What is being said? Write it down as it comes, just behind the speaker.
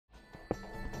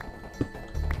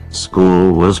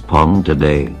School was pong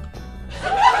today.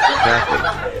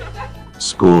 Crafting.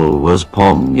 School was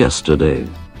pong yesterday.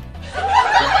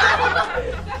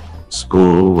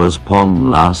 School was pong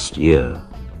last year.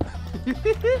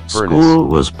 School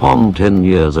was pong 10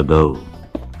 years ago.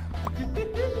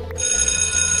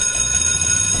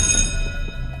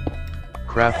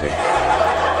 Crafting.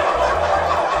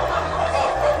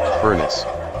 Furnace.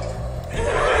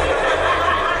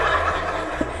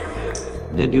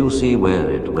 Did you see where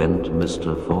it went,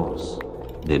 Mr. Force?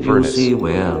 Did Furnace. you see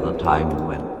where the time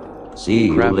went? See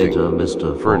you Crafting. later,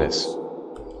 Mr. Furnace. Force.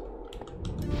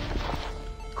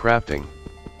 Crafting.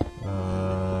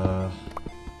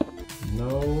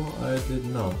 No, I did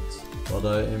not, but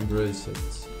I embrace it.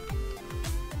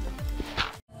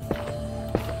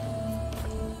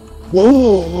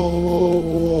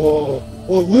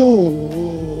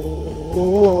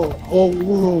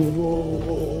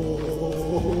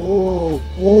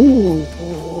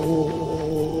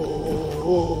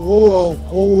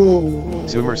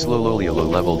 Zoomer Slowloliolo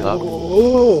leveled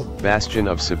up. Bastion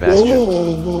of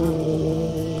Sebastian.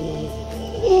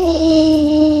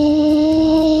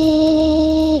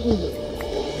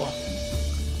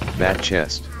 Bat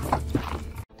chest.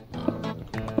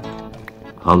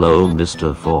 Hello,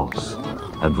 Mr. Force.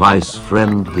 Advice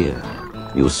friend here.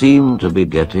 You seem to be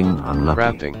getting unlucky.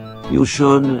 Crafting. You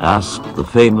should ask the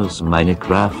famous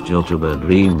Minecraft YouTuber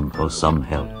Dream for some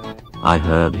help. I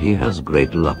heard he has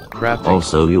great luck. Crafting.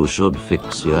 Also, you should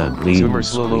fix your green Zoomer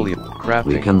slowly. screen. Crafting.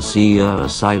 We can see your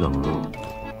asylum room.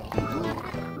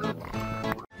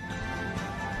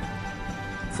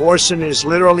 Forsen is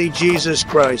literally Jesus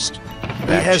Christ. He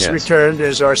Back has chest. returned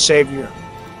as our Savior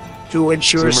to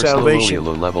ensure Zoomer salvation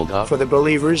Slowloliolo leveled up. for the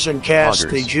believers and cast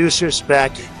Augers. the juicers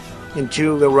back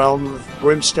into the realm of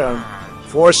brimstone.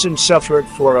 Forsen suffered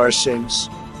for our sins.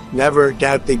 Never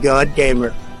doubt the God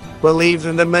Gamer. Believe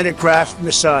in the Minecraft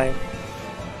Messiah.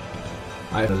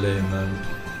 I believe, man.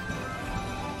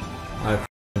 I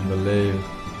f***ing believe.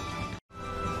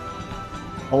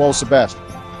 Hello, Sebastian.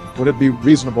 Would it be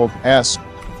reasonable to ask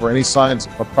for any signs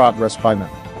of progress by now?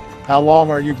 How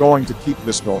long are you going to keep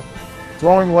this going?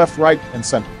 Throwing left, right, and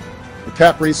center. The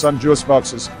Capri Sun Juice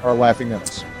boxes are laughing at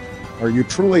us. Are you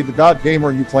truly the God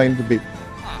Gamer you claim to be?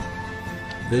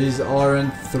 These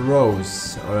aren't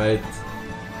throws, alright?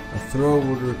 A throw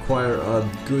would require a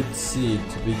good seed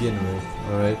to begin with,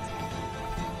 alright?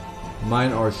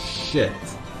 Mine are shit.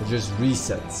 They're just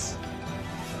resets.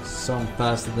 Some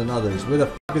faster than others. Where the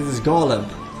fuck is this golem?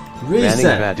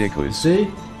 Reset! Banning You Vadikus.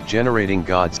 see? Generating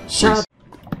gods. Shut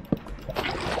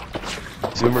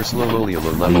Zoomer Slowloliolo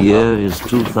The leveled year up. is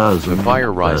 2000. The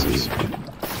fire rises.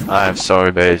 I'm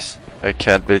sorry, base. I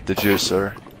can't beat the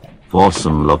juicer.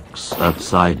 Forsen looks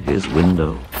outside his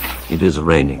window. It is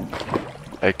raining.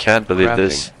 I can't believe Crafting.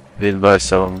 this. Built by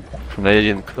some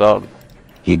Canadian club.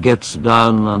 He gets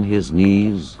down on his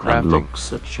knees Crafting. and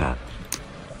looks at chat.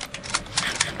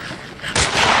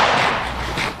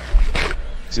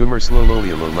 Zoomer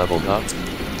Slowloliolo leveled up.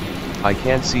 I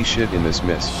can't see shit in this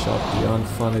mist. Shut the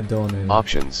unfunny donate.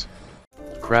 Options.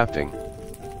 Crafting.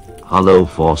 Hello,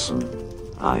 Forsen.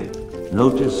 I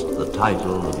noticed the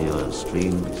title of your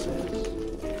stream says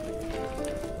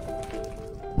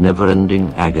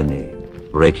Never-ending agony,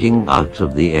 breaking out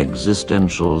of the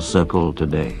existential circle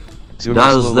today. Zoomer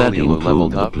Does that Slowloliolo include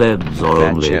leveled the up. plebs or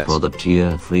Bat only chest. for the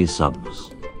tier 3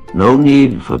 subs? No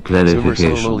need for Zoomer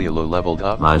clarification. Slowloliolo leveled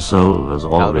up. My soul has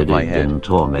Out of already my head. been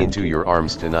tormented. Into your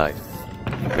arms tonight.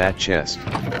 Bat chest.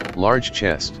 Large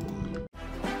chest.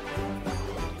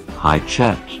 Hi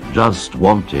chat, just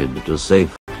wanted to say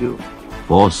f*** you.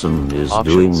 Forsen is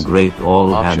Options. doing great,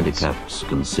 all Options. handicaps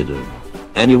considered.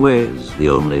 Anyways, the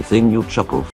only thing you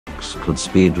chuckle f***s could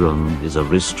speedrun is a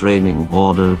restraining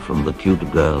order from the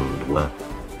cute girl at work.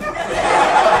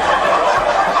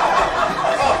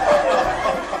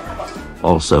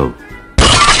 Also,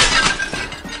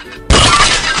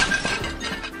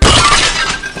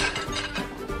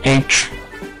 H.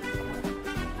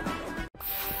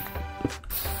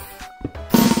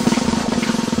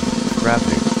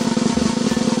 Crafting.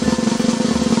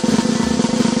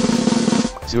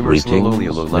 Zoomer Greetings,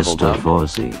 Slowloliolo leveled Mr. up.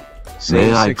 Forsey. Save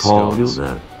May I 6 call stones. you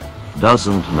that?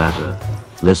 Doesn't matter.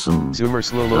 Listen, Zoomer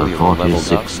the Slowloliolo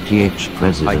leveled up. 46th I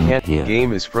president can't. here.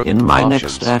 Game is frozen. In my Options.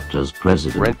 next act as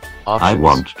president, Rent. I Options.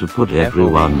 want to put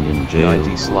everyone in jail 90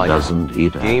 who slider. doesn't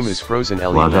eat Game ass. is frozen.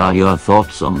 What are your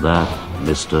thoughts on that,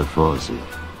 Mr. Forsey?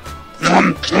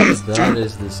 That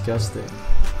is disgusting.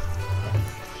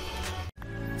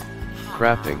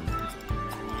 Crafting.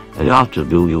 How to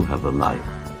do you have a life?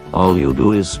 All you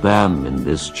do is spam in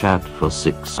this chat for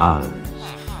 6 hours.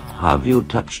 Have you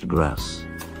touched grass?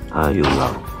 Are you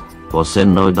loved?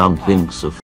 Forsen no don't think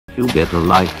so. You better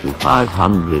like to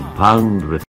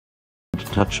 500-pound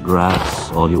touch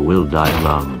grass or you will die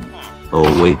young.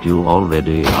 Oh wait, you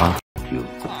already are. You.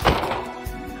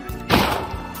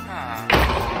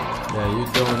 Yeah, you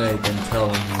donate and tell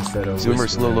him instead of Zoomer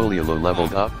whispering. Slololiolo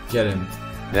leveled up. Get him.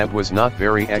 That was not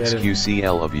very Get him.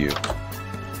 XQCL of you.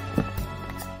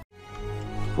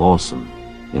 Forsen,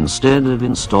 instead of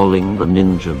installing the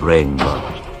Ninja Brain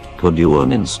bot, could you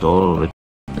uninstall the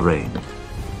brain?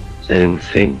 Same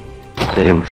thing.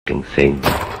 Same fucking thing.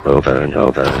 Over and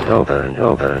over and over and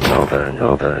over and over and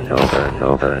over and over and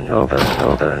over and over and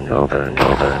over and over and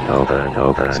over and over and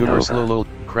over and Zoomer over. Slolol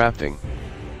crafting.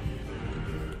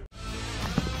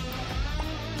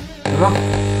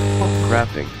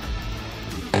 Crafting.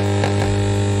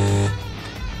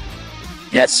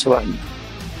 That's one.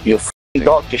 You f***ing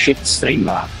dog shit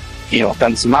streamer. He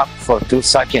opens map for 2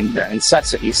 seconds and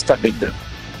sets it stupid.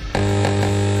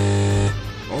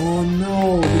 Oh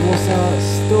no, there was a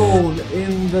stone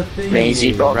in the thing.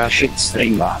 Lazy dog shit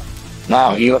streamer.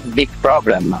 Now you have a big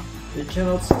problem. You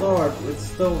cannot start with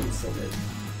stones in it.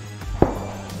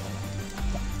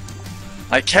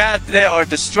 I can't, they are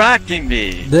distracting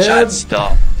me. They're- Chat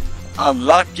stop.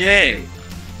 Unlucky.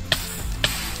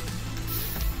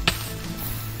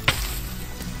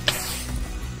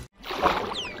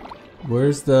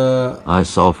 Where's the... I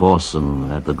saw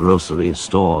Forsen at the grocery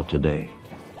store today.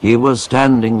 He was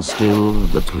standing still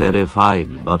at the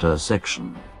clarified butter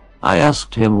section. I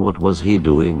asked him what was he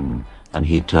doing, and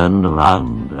he turned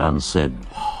around and said,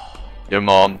 Your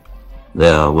mom.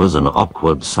 There was an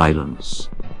awkward silence,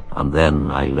 and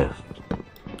then I left.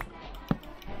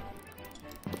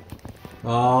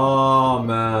 Oh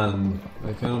man,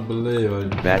 I cannot believe it.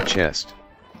 Bat chest.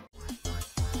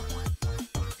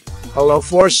 Hello,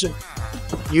 Forsen.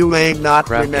 You may not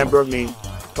Crafting. remember me.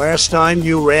 Last time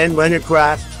you ran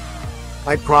Minecraft,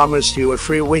 I promised you a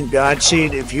free win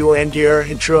Godseed if you end your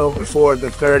intro before the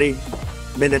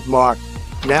 30-minute mark.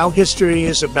 Now history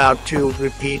is about to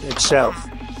repeat itself,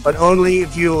 but only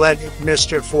if you let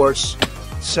Mr. Force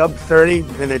sub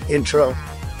 30-minute intro.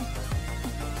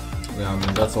 Yeah, I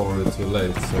mean that's already too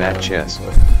late. So Bat chest.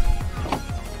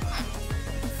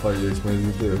 5 years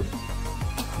maybe do.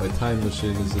 My time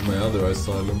machine is in my other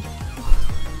asylum.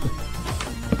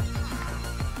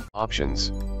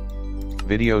 Options.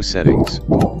 Video settings.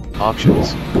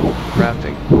 Options.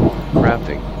 Crafting.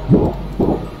 Crafting.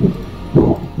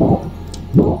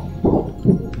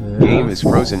 Game is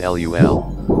frozen LUL.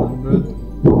 100.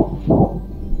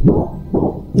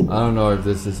 I don't know if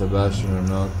this is Sebastian or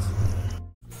not.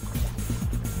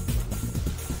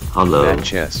 Hello, Bat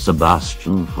chest.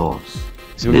 Sebastian Force.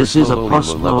 Zoomer This is a slowly will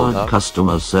level Postnord up.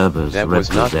 customer service That was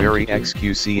not very representative. We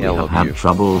XQCL have of had you.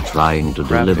 trouble trying to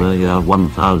Crafting. deliver your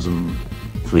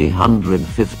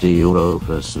 1,350 euro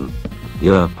per suit.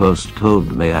 Your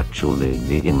postcode may actually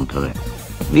be incorrect.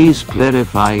 Please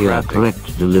clarify your Crafting.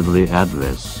 correct delivery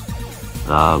address,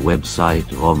 our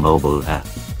website or mobile app.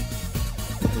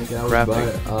 I think I would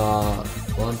Crafting. buy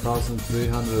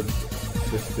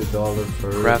 $1,350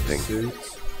 per Crafting. suit.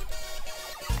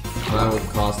 That would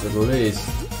cost at least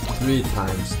 3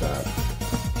 times that.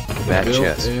 Bat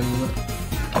chest. Built-in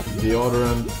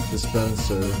deodorant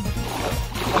dispenser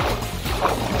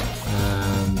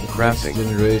and Crafting. next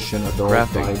generation adult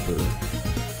Crafting. diaper.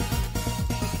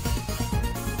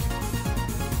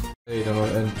 Wait, I'm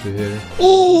gonna enter here.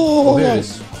 Oh, here it is.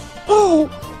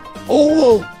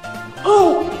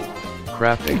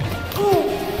 Crafting.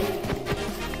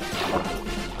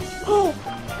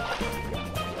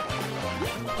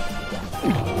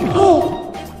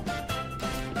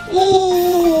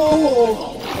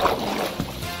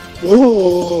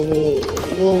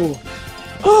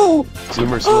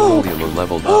 Zoomer slowly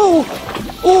leveled up.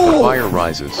 The fire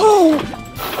rises.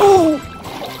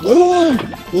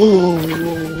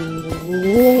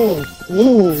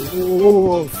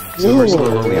 Zoomer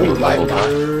slowly leveled up.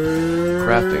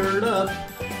 Crafting.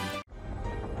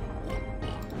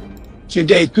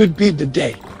 Today could be the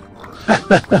day.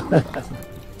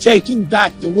 Taking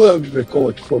back the world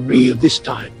record for real this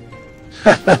time.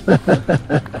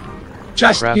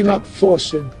 Just give up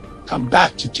Forsen. Come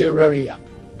back to Terraria.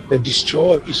 The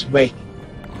destroyer is waiting.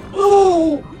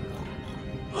 Oh!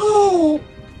 Oh!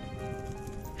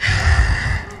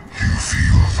 You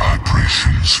feel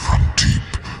vibrations from deep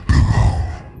below.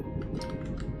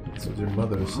 That's what your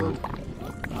mother said.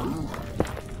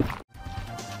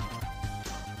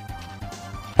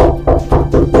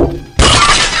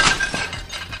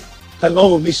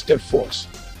 Hello, Mr. Force.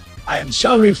 I am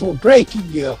sorry for breaking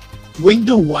your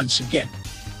window once again.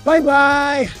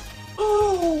 Bye-bye!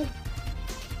 Oh!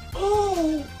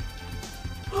 Oh!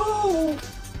 Oh!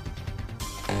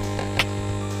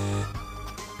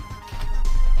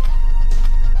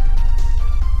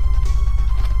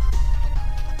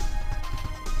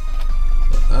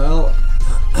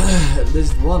 At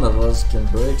least one of us can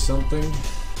break something.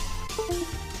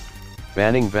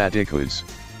 Banning Vatikus.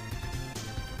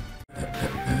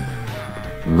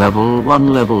 Level 1,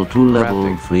 Level 2, Level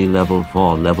Crafting. 3, Level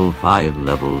 4, Level 5,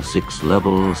 Level 6,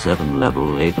 Level 7,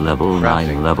 Level 8, Level 9,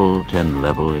 Crafting. Level 10,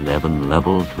 Level 11,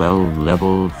 Level 12,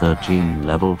 Level 13,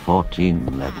 Level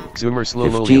 14, Level Zoomer 15,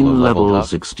 Level leveled up.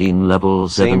 16, Level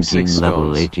Same 17, 6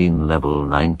 Level stones. 18, Level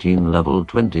 19, Level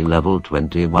 20, Level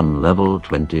 21, Level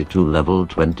 22, Level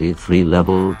 23,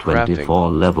 Level 24,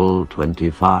 Level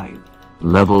 25.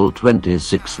 Level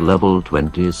 26, Level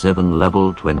 27,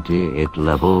 Level 28,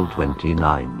 Level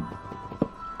 29.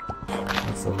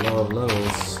 That's a lot of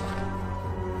levels.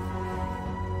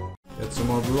 Get some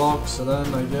more blocks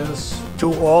then, I guess.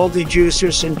 To all the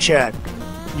juicers in chat,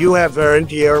 you have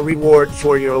earned your reward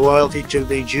for your loyalty to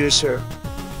the juicer.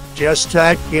 Just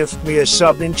type "Give me a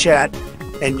sub" in chat,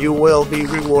 and you will be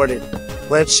rewarded.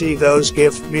 Let's see those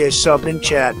 "Give me a sub" in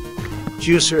chat.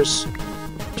 Juicers,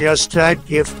 just type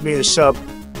 "Give me a sub."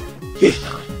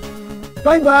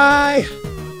 Bye-bye!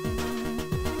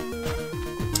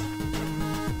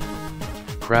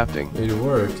 Crafting. It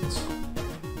worked.